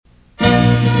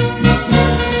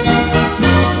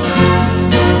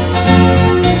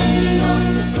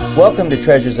Welcome to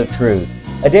Treasures of Truth,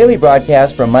 a daily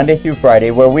broadcast from Monday through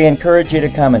Friday where we encourage you to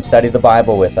come and study the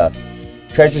Bible with us.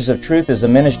 Treasures of Truth is a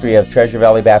ministry of Treasure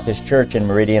Valley Baptist Church in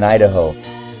Meridian, Idaho.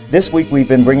 This week we've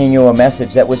been bringing you a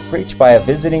message that was preached by a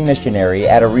visiting missionary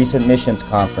at a recent missions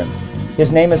conference.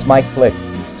 His name is Mike Flick,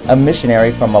 a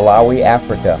missionary from Malawi,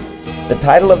 Africa. The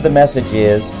title of the message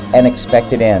is An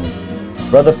Expected End.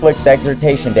 Brother Flick's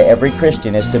exhortation to every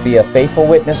Christian is to be a faithful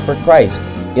witness for Christ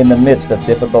in the midst of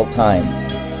difficult times.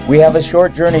 We have a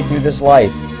short journey through this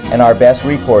life, and our best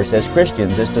recourse as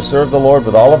Christians is to serve the Lord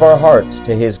with all of our hearts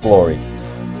to His glory.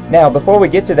 Now, before we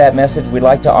get to that message, we'd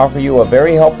like to offer you a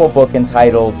very helpful book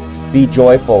entitled Be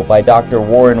Joyful by Dr.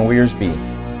 Warren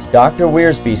Wiersbe. Dr.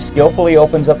 Wiersbe skillfully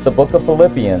opens up the book of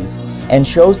Philippians and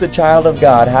shows the child of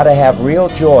God how to have real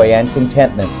joy and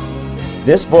contentment.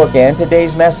 This book and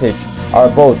today's message are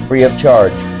both free of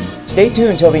charge. Stay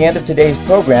tuned till the end of today's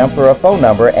program for a phone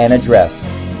number and address.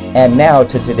 And now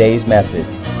to today's message.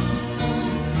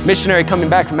 Missionary coming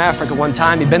back from Africa one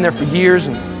time. He'd been there for years,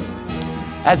 and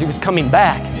as he was coming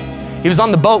back, he was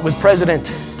on the boat with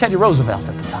President Teddy Roosevelt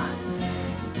at the time.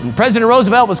 When President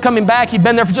Roosevelt was coming back, he'd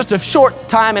been there for just a short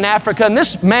time in Africa, and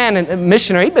this man, a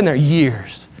missionary, he'd been there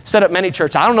years, set up many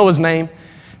churches. I don't know his name.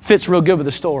 Fits real good with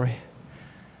the story.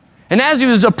 And as he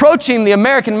was approaching the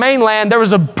American mainland, there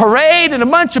was a parade and a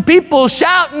bunch of people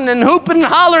shouting and hooping and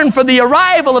hollering for the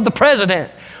arrival of the president,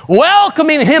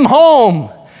 welcoming him home.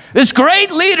 This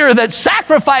great leader that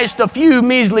sacrificed a few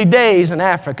measly days in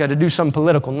Africa to do some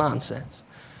political nonsense.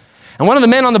 And one of the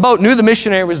men on the boat knew the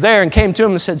missionary was there and came to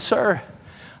him and said, "Sir,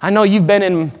 I know you've been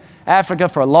in Africa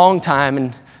for a long time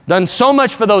and done so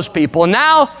much for those people. And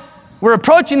now we're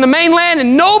approaching the mainland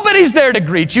and nobody's there to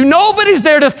greet you. Nobody's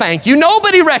there to thank you.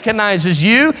 Nobody recognizes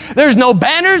you. There's no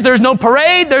banners. There's no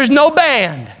parade. There's no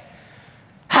band.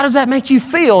 How does that make you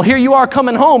feel? Here you are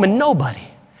coming home and nobody."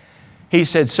 He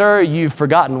said, "Sir, you've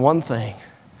forgotten one thing.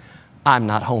 I'm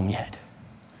not home yet.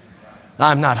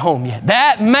 I'm not home yet."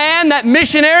 That man, that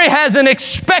missionary has an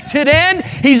expected end.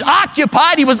 He's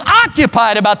occupied. He was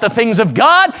occupied about the things of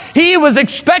God. He was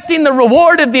expecting the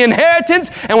reward of the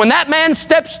inheritance. And when that man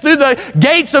steps through the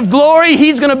gates of glory,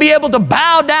 he's going to be able to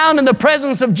bow down in the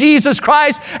presence of Jesus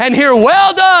Christ and hear,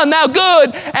 "Well done, thou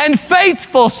good and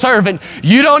faithful servant."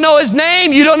 You don't know his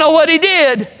name. You don't know what he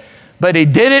did. But he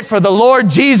did it for the Lord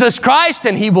Jesus Christ,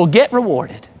 and he will get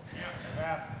rewarded.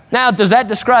 Now, does that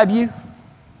describe you?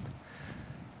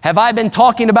 Have I been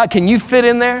talking about, can you fit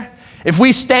in there? If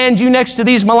we stand you next to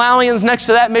these Malawians, next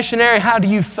to that missionary, how do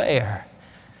you fare?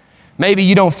 Maybe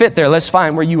you don't fit there. Let's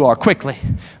find where you are quickly.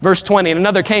 Verse 20, and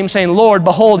another came saying, "Lord,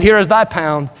 behold, here is thy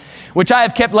pound, which I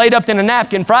have kept laid up in a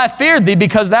napkin, for I feared thee,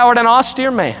 because thou art an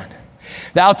austere man.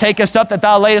 Thou takest up that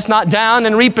thou layest not down,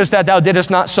 and reapest that thou didst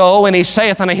not sow." And he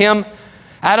saith unto him,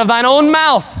 "Out of thine own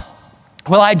mouth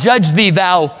will I judge thee,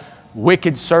 thou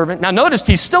wicked servant." Now notice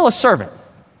he's still a servant,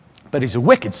 but he's a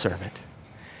wicked servant.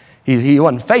 He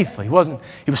wasn't faithful. He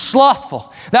was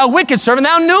slothful. "Thou wicked servant,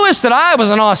 thou knewest that I was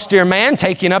an austere man,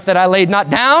 taking up that I laid not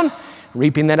down,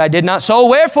 reaping that I did not sow.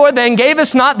 Wherefore then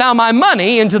gavest not thou my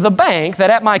money into the bank, that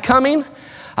at my coming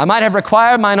I might have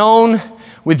required mine own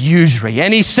with usury?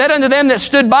 And he said unto them that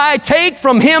stood by, Take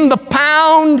from him the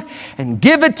pound, and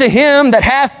give it to him that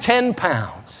hath 10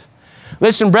 pounds.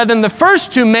 Listen, brethren, the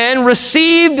first two men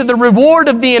received the reward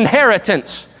of the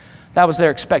inheritance. That was their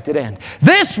expected end.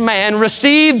 This man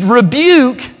received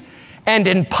rebuke and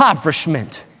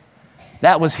impoverishment.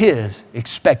 That was his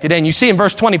expected end. You see in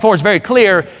verse 24, it's very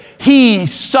clear, he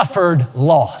suffered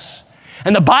loss.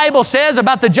 And the Bible says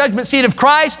about the judgment seat of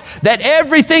Christ that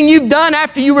everything you've done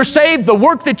after you were saved, the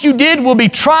work that you did will be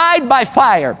tried by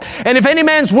fire. And if any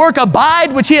man's work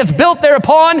abide, which he hath built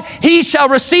thereupon, he shall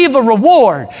receive a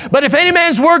reward. But if any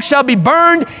man's work shall be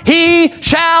burned, he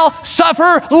shall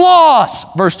suffer loss.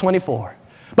 Verse 24.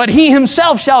 But he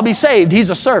himself shall be saved. He's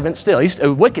a servant still. He's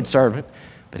a wicked servant,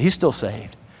 but he's still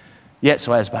saved. Yet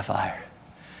so as by fire.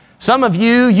 Some of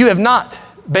you have not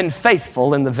been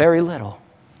faithful in the very little.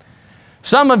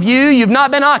 Some of you, you've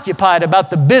not been occupied about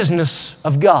the business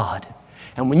of God.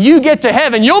 And when you get to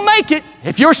heaven, you'll make it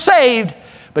if you're saved,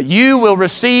 but you will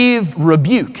receive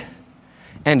rebuke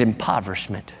and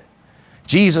impoverishment.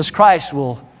 Jesus Christ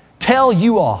will tell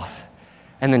you off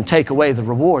and then take away the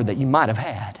reward that you might have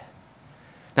had.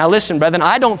 Now listen, brethren,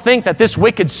 I don't think that this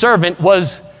wicked servant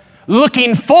was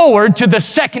looking forward to the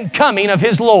second coming of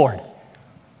his Lord.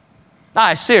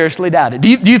 I seriously doubt it. Do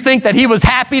you think that he was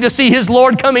happy to see his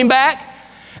Lord coming back?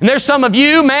 And there's some of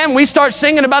you, man, we start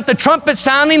singing about the trumpet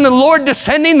sounding, the Lord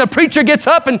descending, the preacher gets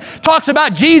up and talks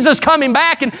about Jesus coming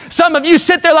back, and some of you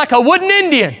sit there like a wooden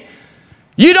Indian.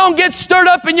 You don't get stirred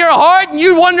up in your heart and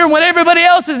you wonder what everybody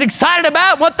else is excited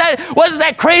about. What is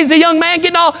that crazy young man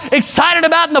getting all excited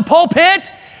about in the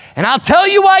pulpit? And I'll tell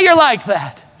you why you're like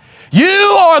that. You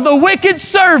are the wicked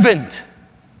servant.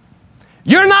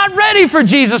 You're not ready for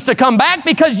Jesus to come back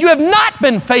because you have not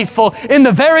been faithful in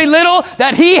the very little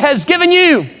that He has given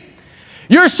you.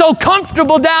 You're so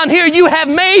comfortable down here, you have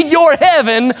made your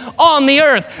heaven on the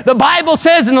earth. The Bible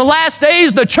says in the last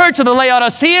days, the church of the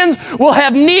Laodiceans will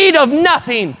have need of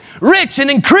nothing, rich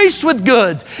and increased with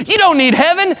goods. You don't need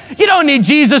heaven. You don't need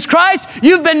Jesus Christ.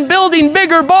 You've been building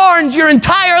bigger barns your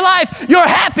entire life. You're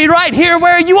happy right here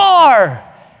where you are.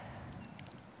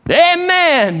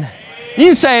 Amen. You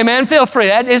can say amen. Feel free.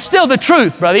 It's still the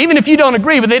truth, brother. Even if you don't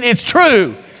agree with it, it's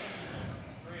true.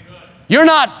 You're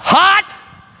not hot.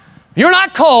 You're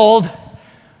not cold,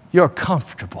 you're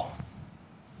comfortable.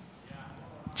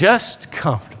 Just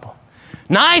comfortable.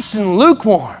 Nice and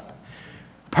lukewarm.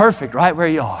 Perfect right where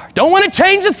you are. Don't want to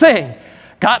change a thing.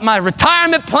 Got my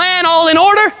retirement plan all in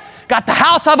order. Got the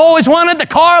house I've always wanted, the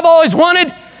car I've always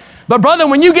wanted. But brother,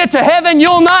 when you get to heaven,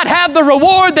 you'll not have the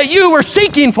reward that you were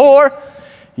seeking for.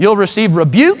 You'll receive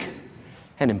rebuke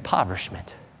and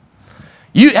impoverishment.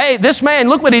 Hey, this man,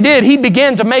 look what he did. He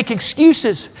began to make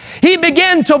excuses. He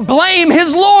began to blame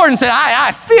his Lord and said,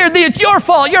 I feared thee. It's your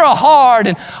fault. You're a hard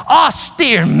and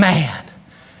austere man.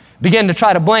 Began to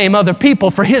try to blame other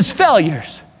people for his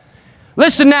failures.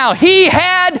 Listen now, he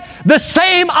had the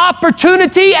same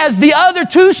opportunity as the other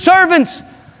two servants.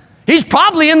 He's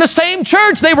probably in the same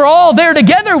church. They were all there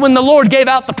together when the Lord gave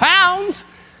out the pounds.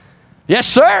 Yes,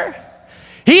 sir.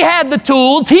 He had the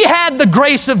tools. He had the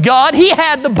grace of God. He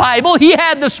had the Bible. He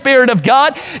had the Spirit of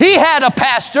God. He had a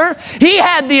pastor. He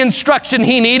had the instruction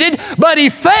he needed, but he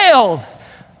failed.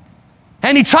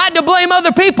 And he tried to blame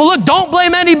other people. Look, don't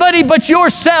blame anybody but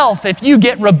yourself if you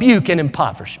get rebuke and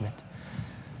impoverishment.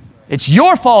 It's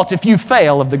your fault if you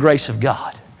fail of the grace of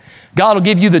God. God will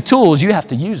give you the tools. You have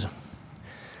to use them.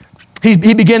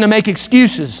 He began to make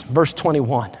excuses, verse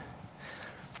 21.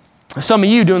 Some of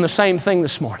you doing the same thing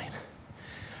this morning.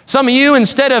 Some of you,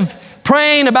 instead of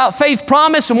praying about faith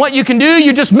promise and what you can do,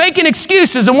 you're just making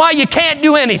excuses and why you can't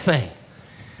do anything.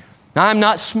 I'm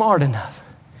not smart enough.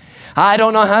 I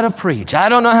don't know how to preach. I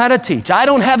don't know how to teach. I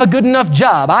don't have a good enough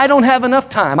job. I don't have enough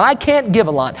time. I can't give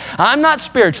a lot. I'm not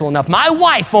spiritual enough. My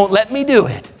wife won't let me do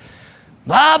it.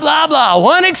 Blah, blah, blah.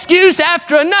 One excuse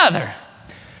after another.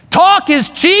 Talk is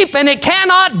cheap and it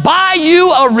cannot buy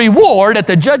you a reward at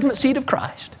the judgment seat of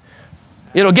Christ.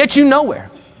 It'll get you nowhere.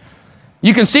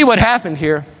 You can see what happened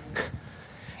here.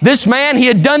 This man, he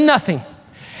had done nothing.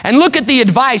 And look at the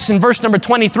advice in verse number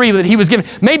 23 that he was given.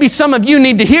 Maybe some of you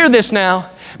need to hear this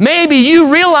now. Maybe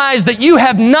you realize that you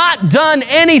have not done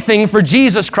anything for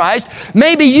Jesus Christ.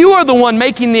 Maybe you are the one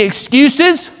making the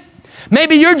excuses.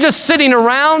 Maybe you're just sitting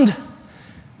around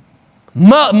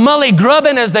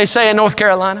mully-grubbing, as they say in North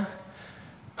Carolina.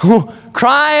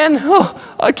 Crying,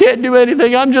 I can't do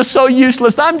anything. I'm just so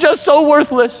useless. I'm just so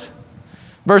worthless.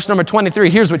 Verse number 23,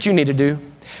 here's what you need to do.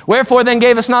 Wherefore then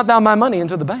gavest not thou my money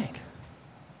into the bank?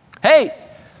 Hey,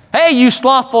 you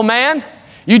slothful man.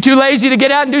 You too lazy to get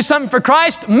out and do something for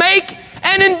Christ? Make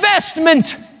an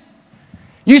investment.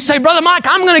 You say, Brother Mike,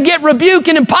 I'm going to get rebuke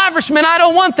and impoverishment. I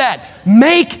don't want that.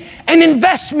 Make an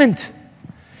investment.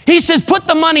 He says, put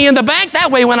the money in the bank. That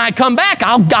way when I come back,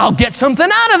 I'll get something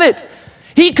out of it.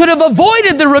 He could have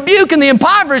avoided the rebuke and the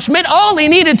impoverishment. All he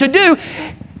needed to do,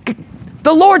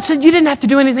 the Lord said you didn't have to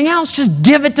do anything else. Just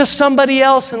give it to somebody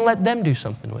else and let them do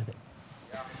something with it.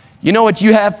 You know what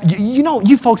you have?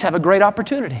 You folks have a great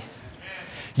opportunity.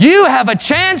 You have a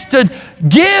chance to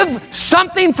give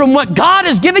something from what God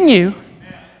has given you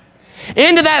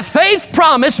into that faith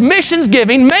promise, missions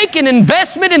giving, make an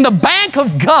investment in the bank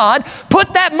of God,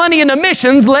 put that money into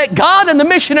missions, let God and the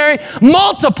missionary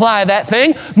multiply that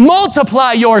thing,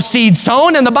 multiply your seed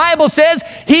sown, and the Bible says,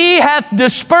 He hath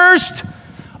dispersed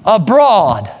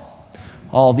abroad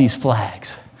all these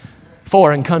flags,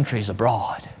 foreign countries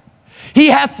abroad. He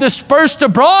hath dispersed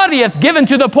abroad, He hath given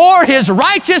to the poor, His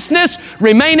righteousness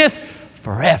remaineth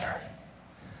forever.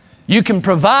 You can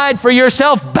provide for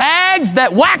yourself bags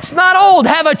that wax not old,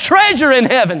 have a treasure in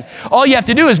heaven. All you have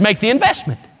to do is make the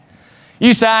investment.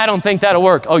 You say, I don't think that'll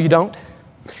work. Oh, you don't?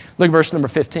 Look at verse number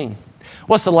 15.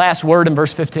 What's the last word in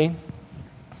verse 15?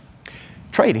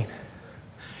 Trading.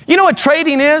 You know what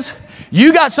trading is?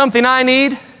 You got something I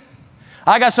need.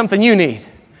 I got something you need.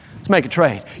 Let's make a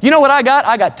trade. You know what I got?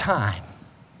 I got time.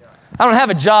 I don't have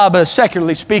a job,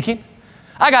 secularly speaking.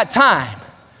 I got time.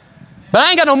 But I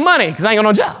ain't got no money because I ain't got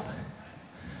no job.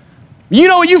 You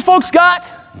know what you folks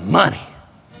got? Money.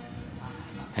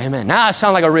 Amen. Now I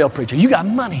sound like a real preacher. You got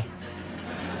money.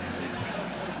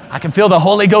 I can feel the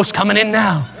Holy Ghost coming in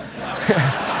now.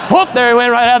 Whoop, there he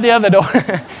went right out the other door.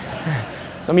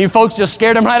 Some of you folks just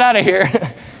scared him right out of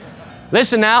here.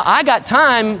 Listen now, I got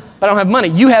time, but I don't have money.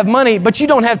 You have money, but you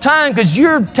don't have time because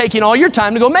you're taking all your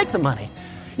time to go make the money.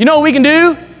 You know what we can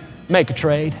do? Make a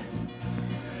trade.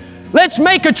 Let's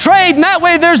make a trade, and that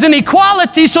way there's an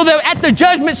equality so that at the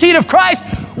judgment seat of Christ,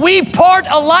 we part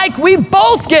alike. We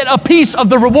both get a piece of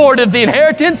the reward of the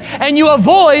inheritance, and you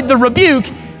avoid the rebuke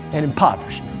and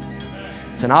impoverishment.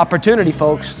 It's an opportunity,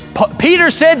 folks. Peter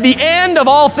said the end of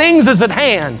all things is at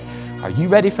hand. Are you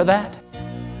ready for that?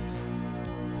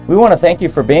 We want to thank you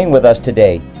for being with us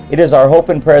today. It is our hope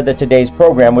and prayer that today's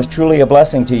program was truly a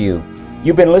blessing to you.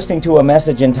 You've been listening to a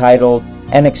message entitled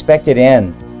An Expected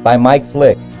End by Mike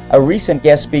Flick, a recent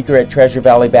guest speaker at Treasure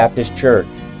Valley Baptist Church.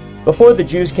 Before the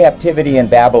Jews' captivity in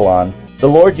Babylon, the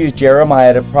Lord used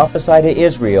Jeremiah to prophesy to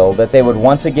Israel that they would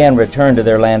once again return to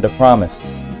their land of promise.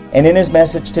 And in his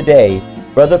message today,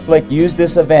 Brother Flick used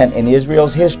this event in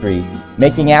Israel's history,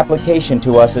 making application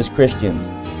to us as Christians.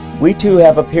 We too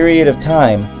have a period of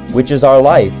time, which is our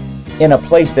life, in a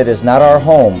place that is not our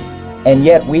home, and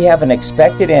yet we have an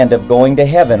expected end of going to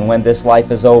heaven when this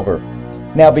life is over.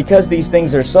 Now, because these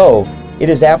things are so, it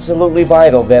is absolutely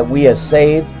vital that we as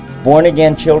saved,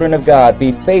 born-again children of God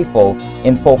be faithful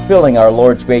in fulfilling our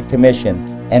Lord's Great Commission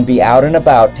and be out and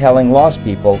about telling lost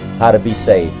people how to be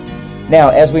saved. Now,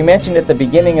 as we mentioned at the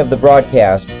beginning of the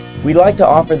broadcast, we'd like to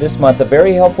offer this month a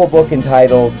very helpful book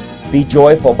entitled Be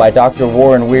Joyful by Dr.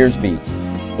 Warren Wiersbe.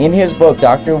 In his book,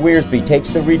 Dr. Wiersbe takes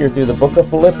the reader through the book of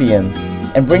Philippians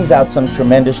and brings out some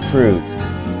tremendous truths.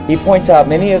 He points out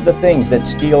many of the things that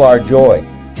steal our joy,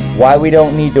 why we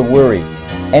don't need to worry,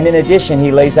 and in addition,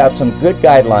 he lays out some good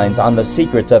guidelines on the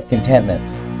secrets of contentment.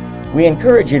 We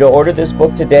encourage you to order this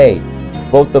book today.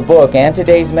 Both the book and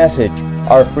today's message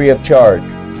are free of charge.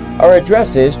 Our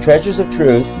address is Treasures of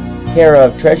Truth, care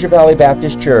of Treasure Valley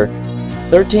Baptist Church,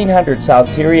 1300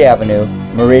 South Thierry Avenue,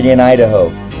 Meridian,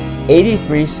 Idaho,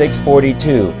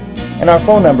 83642. And our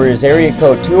phone number is area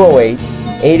code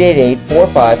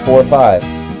 208-888-4545.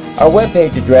 Our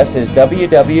webpage address is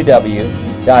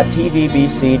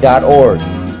www.tvbc.org.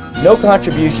 No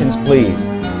contributions, please.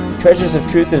 Treasures of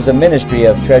Truth is a ministry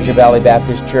of Treasure Valley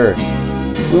Baptist Church.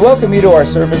 We welcome you to our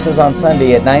services on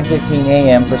Sunday at 9:15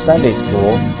 a.m. for Sunday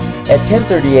School, at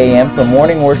 10:30 a.m. for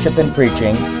morning worship and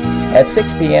preaching, at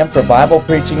 6 p.m. for Bible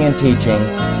preaching and teaching,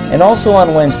 and also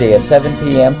on Wednesday at 7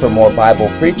 p.m. for more Bible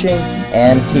preaching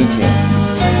and teaching.